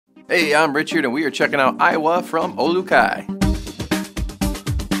Hey, I'm Richard and we are checking out Iwa from OluKai.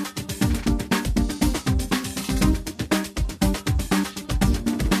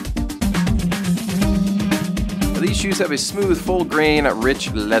 These shoes have a smooth, full grain,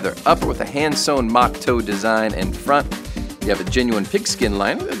 rich leather upper with a hand-sewn mock toe design in front. You have a genuine pigskin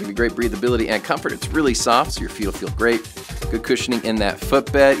liner that'll give you great breathability and comfort. It's really soft, so your feet will feel great. Good cushioning in that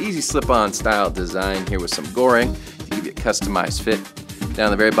footbed. Easy slip-on style design here with some goring to give you a customized fit. Down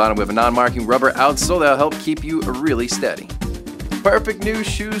the very bottom, we have a non-marking rubber outsole that'll help keep you really steady. Perfect new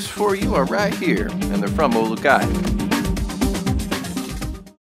shoes for you are right here, and they're from OluKai.